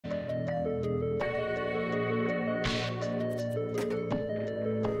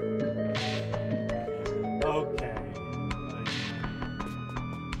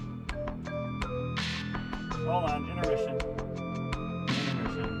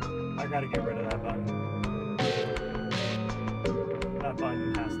gotta get rid of that button. That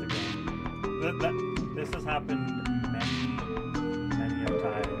button has to go. This has happened many of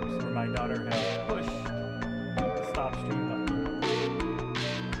times where my daughter has pushed the stop stream button.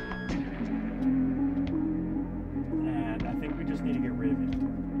 And I think we just need to get rid of it.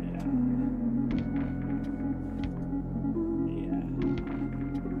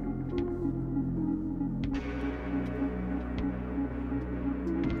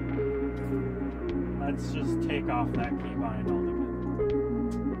 Let's just take off that keybind altogether.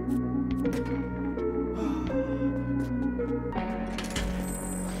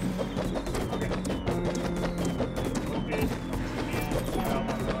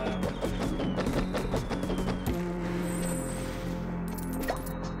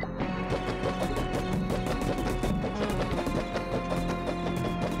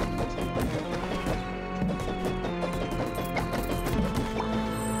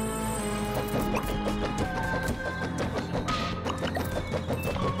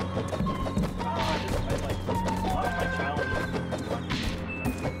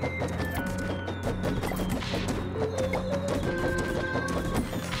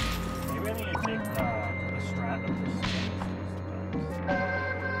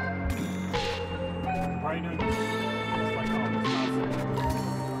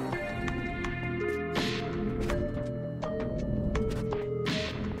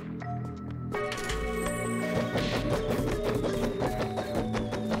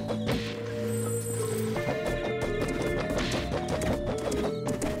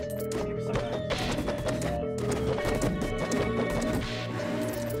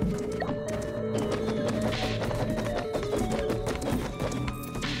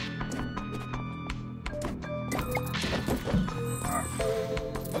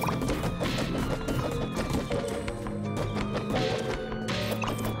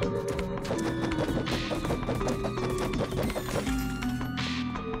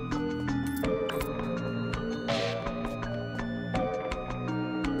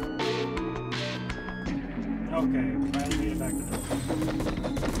 Okay. Okay, finally get back to this.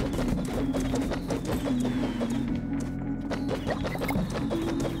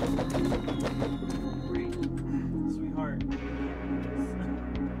 Sweetheart, we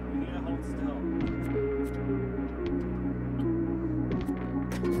need to hold still.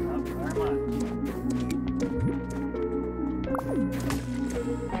 Not very much.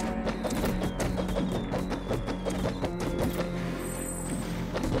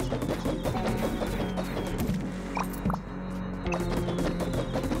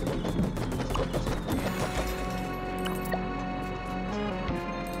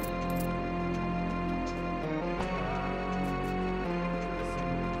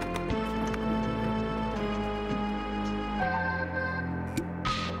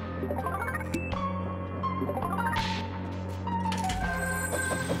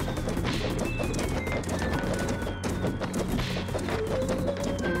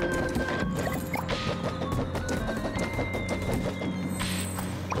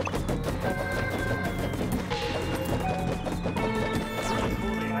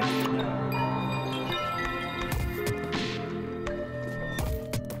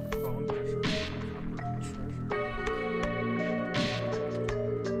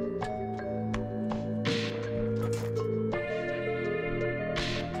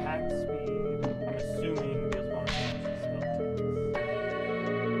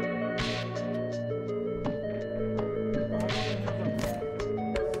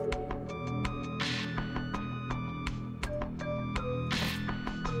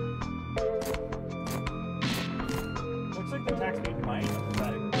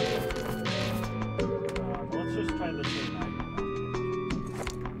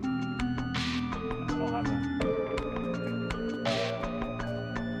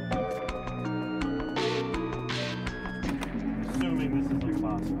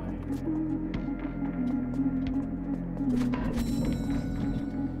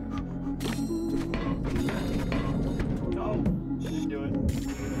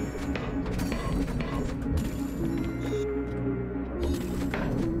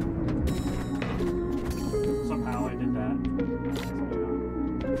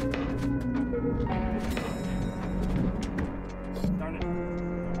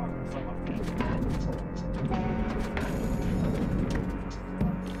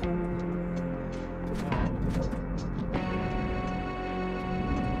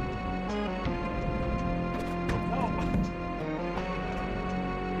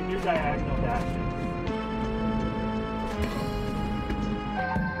 Diagonal dashes.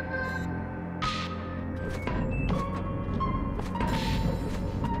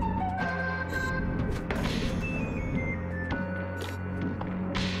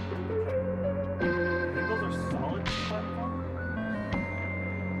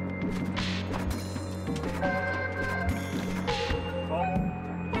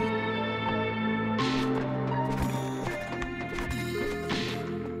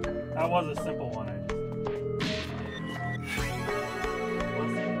 That was a simple one. I just.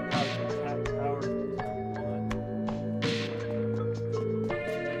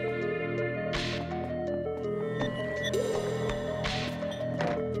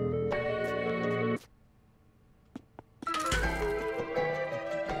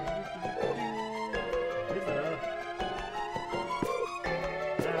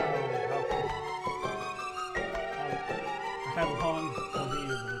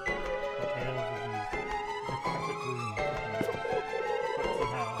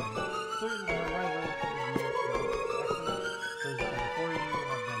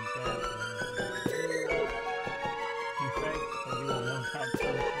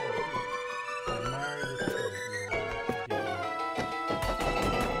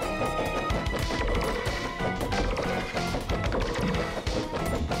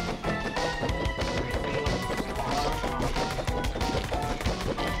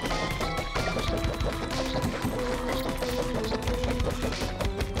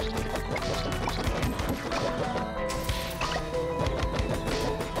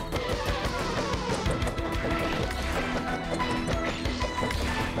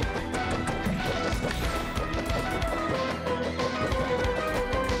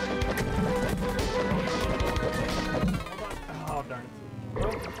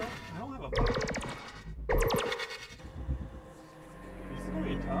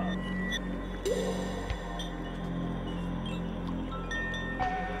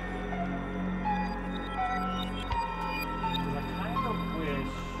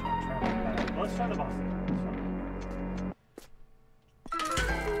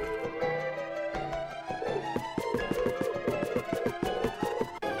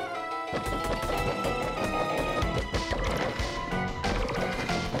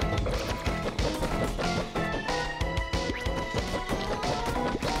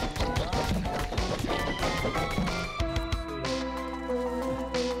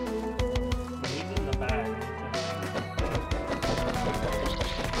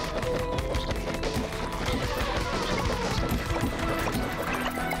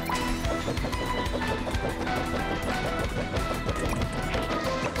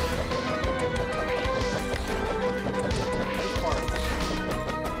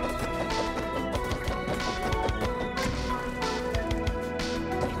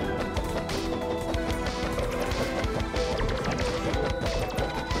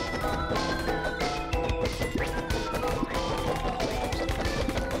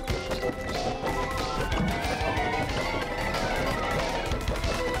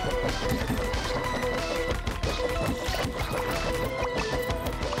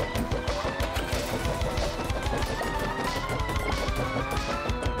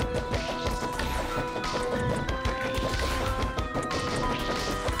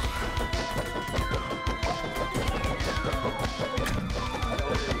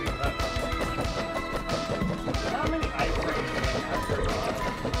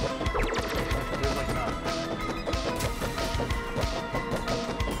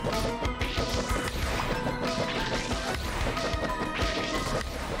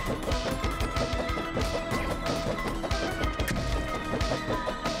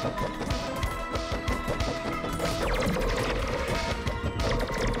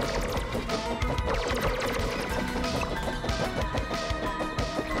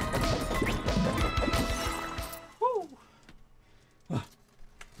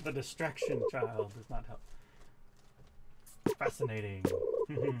 The distraction child does not help. Fascinating.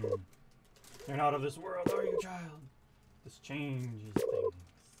 You're not of this world, are you, child? This changes things.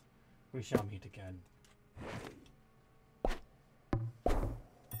 We shall meet again.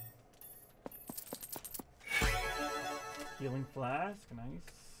 Healing flask,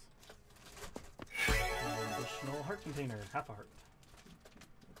 nice. Additional heart container, half a heart.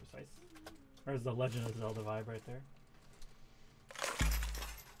 Precise. There's the Legend of Zelda vibe right there.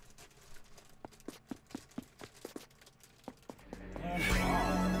 And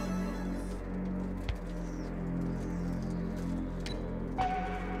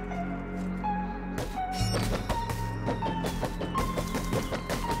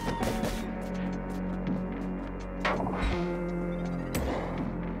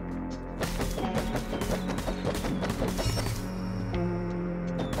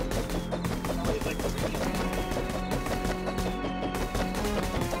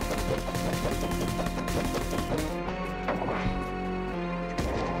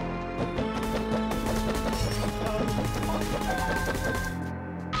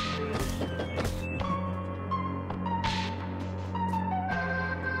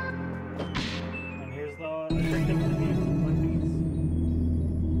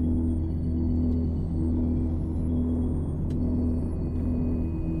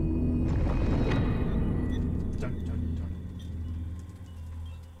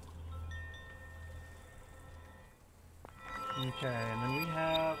Okay, and then we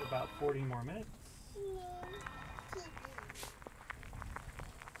have about 40 more minutes.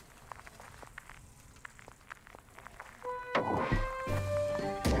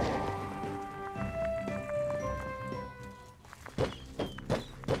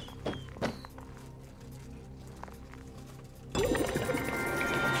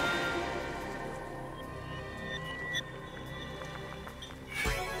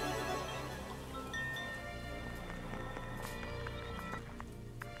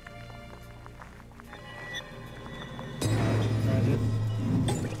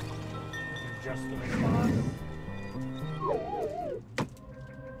 Just the response.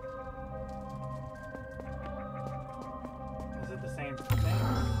 Is it the same thing?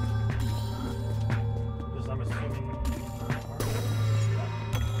 Because I'm assuming.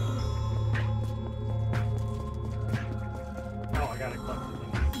 Oh, I gotta collect the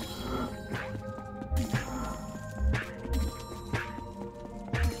things.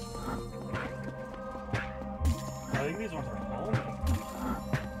 I think these ones are home.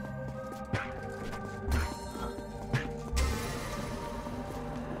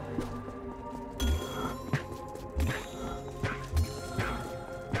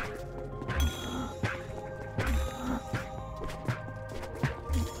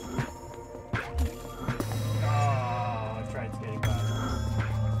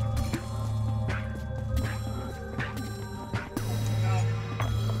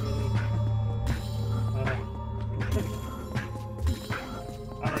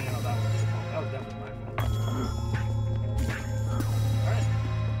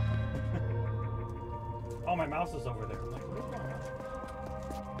 Oh, my mouse is over there. I'm like, where's my mouse?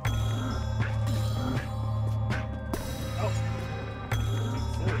 Oh.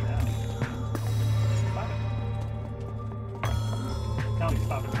 Silly now. Stop it. Tell me to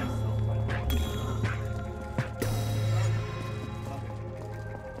stop it myself.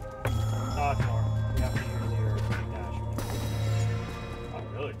 Oh, it's more. You have to use your dash. Oh,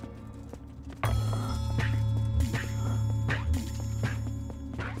 really?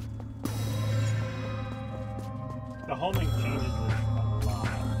 The homing changes this a lot.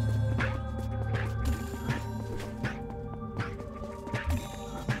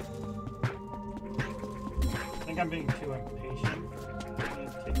 I think I'm being too impatient. I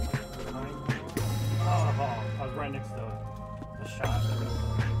need to take my time. Oh, I was right next to the shot.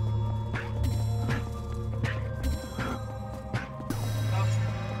 Oh,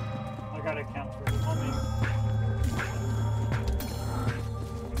 I gotta account for the homing.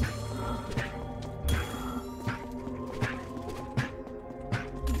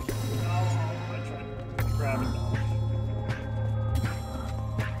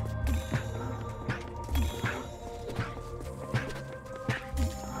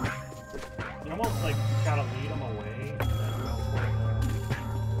 Almost like gotta lead them away and then go for it.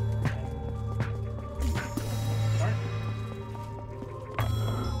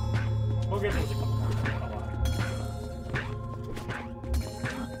 We'll give this a couple more.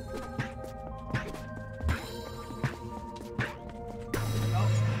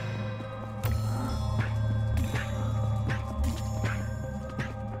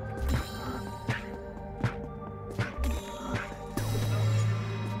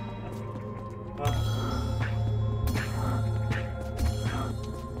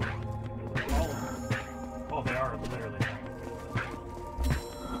 Oh, they are literally.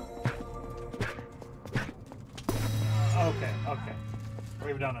 Okay, okay.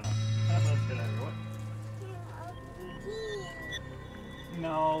 We've done enough. Let's get out of here. What?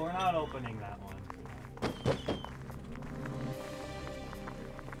 No, we're not opening that one.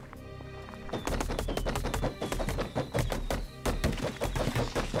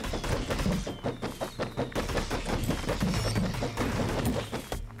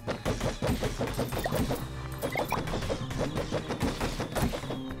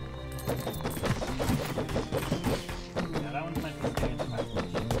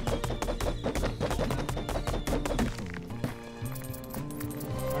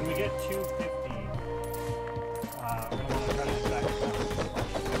 When we get 250, we're going to want to try to get back to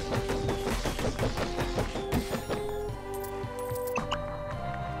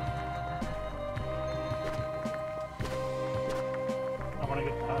I want to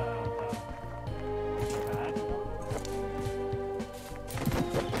get the pad.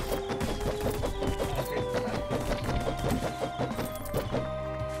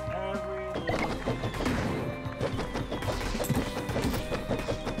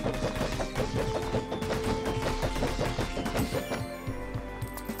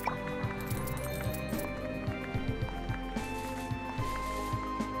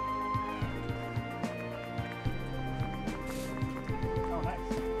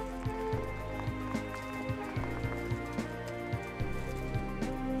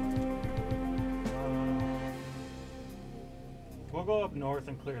 go up north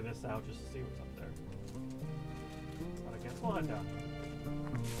and clear this out just to see what's up there. But I guess we'll head down.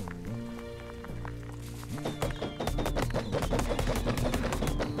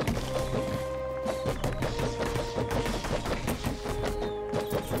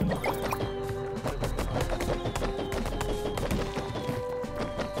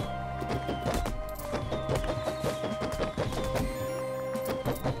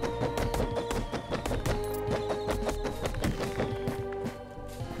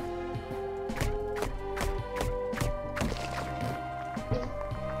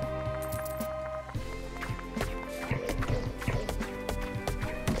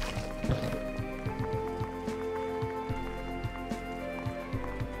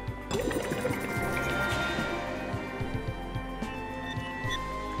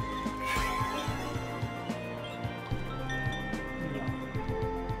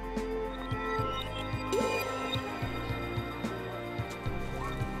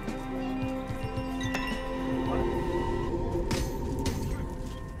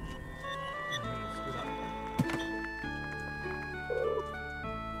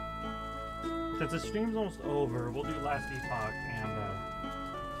 Since the stream's almost over, we'll do Last Epoch and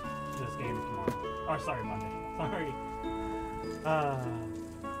this game tomorrow. Oh, sorry, Monday. Sorry.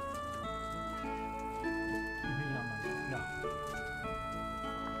 No.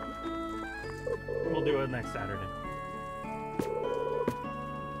 We'll do it next Saturday.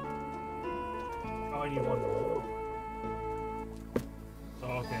 Oh, I need one more. So,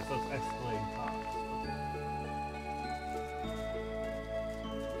 okay, so it's escalating costs.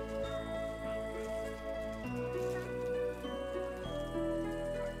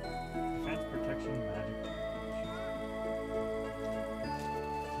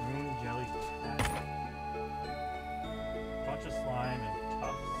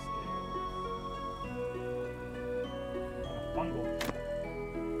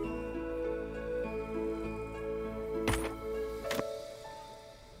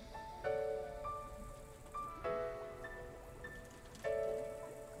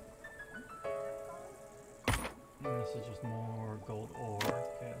 This is just more gold ore.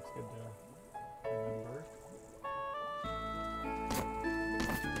 Okay, that's good to remember.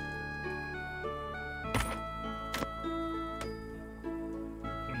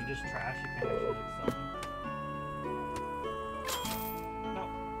 Can you just trash? You can't actually like sell them. No.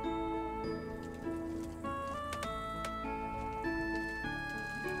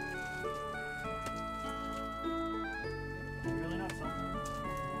 You're really not selling them?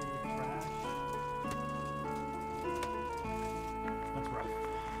 Trash? That's rough.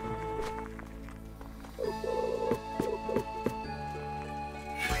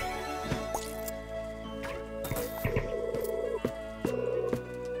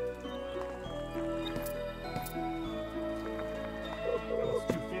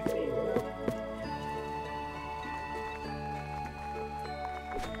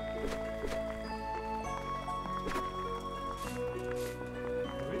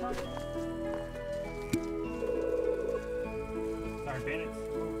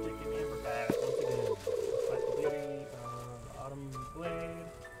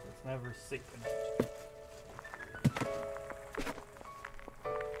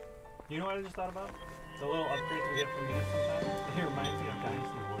 You know what I just thought about? The little upgrades we get from these sometimes? It reminds me of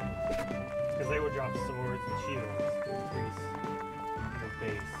Dynasty Warriors. Because they would drop swords and shields to increase your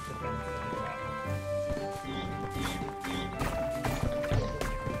base defense and attack.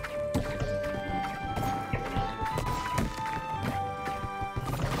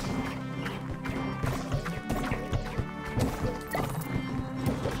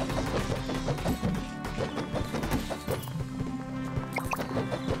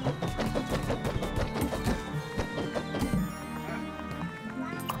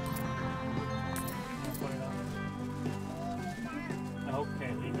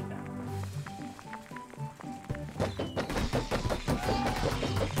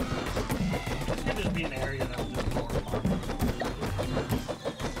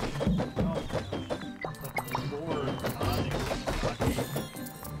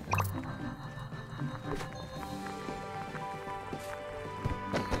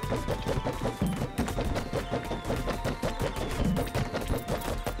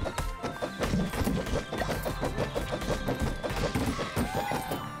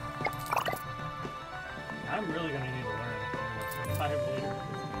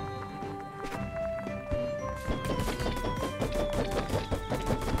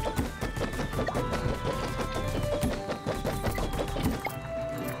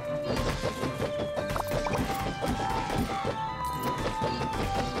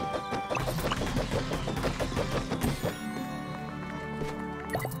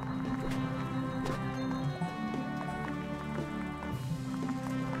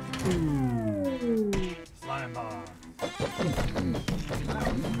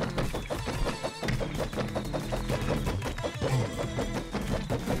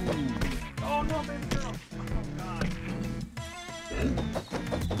 girl, baby girl. Oh god.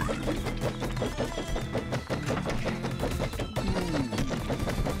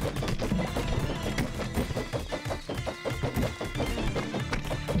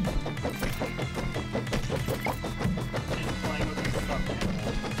 She's playing with the stuffed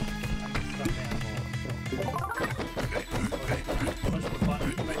animal. Stuffed animal. Push the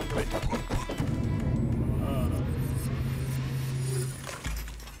button to make it go.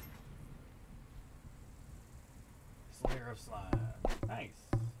 Slayer of slime. Nice.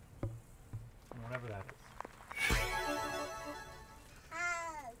 Whatever that is.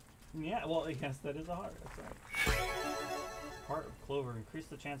 Yeah, well, yes, that is a heart. That's right. Heart of Clover. Increase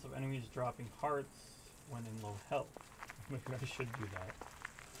the chance of enemies dropping hearts when in low health. Maybe I should do that.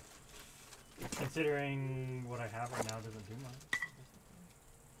 Considering what I have right now doesn't do much.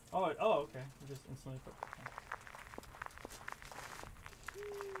 Oh, okay. Just instantly put.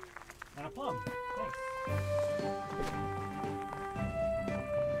 And a plum. Thanks.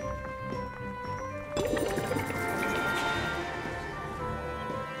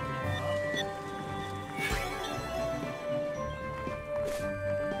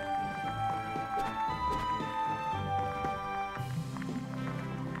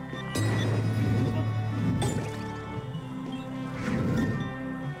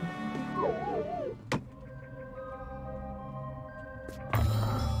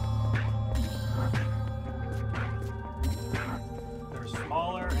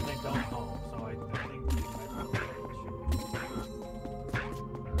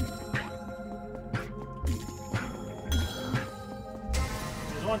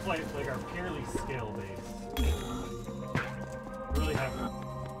 Ones like are purely skill based, really have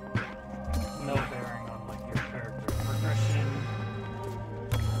no bearing on like your character progression.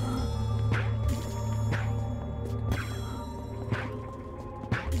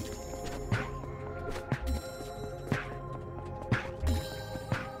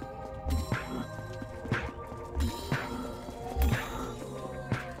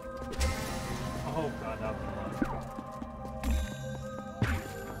 Oh god, that was a lot.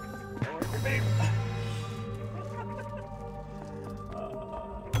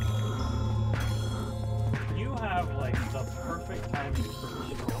 You have like the perfect timing for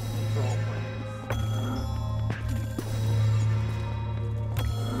control plays.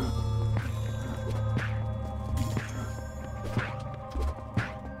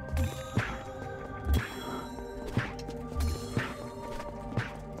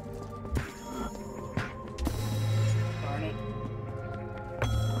 Darn it.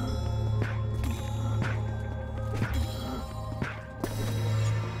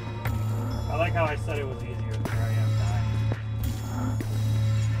 I like how I said it was easier than where I am dying.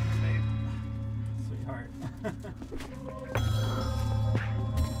 Babe. Sweetheart.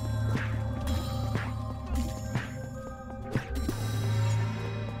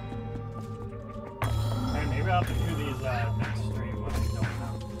 And maybe I'll have to do these next stream when I don't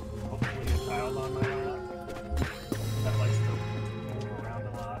have hopefully a child on my lap that likes to move around a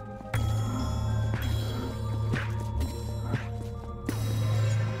lot.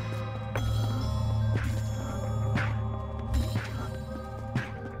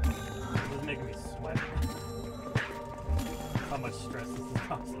 This is making me sweat. How much stress this is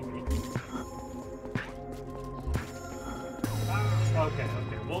causing me. Okay.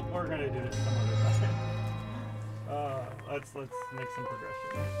 We're gonna do this some other time. Let's make some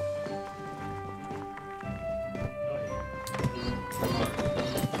progression.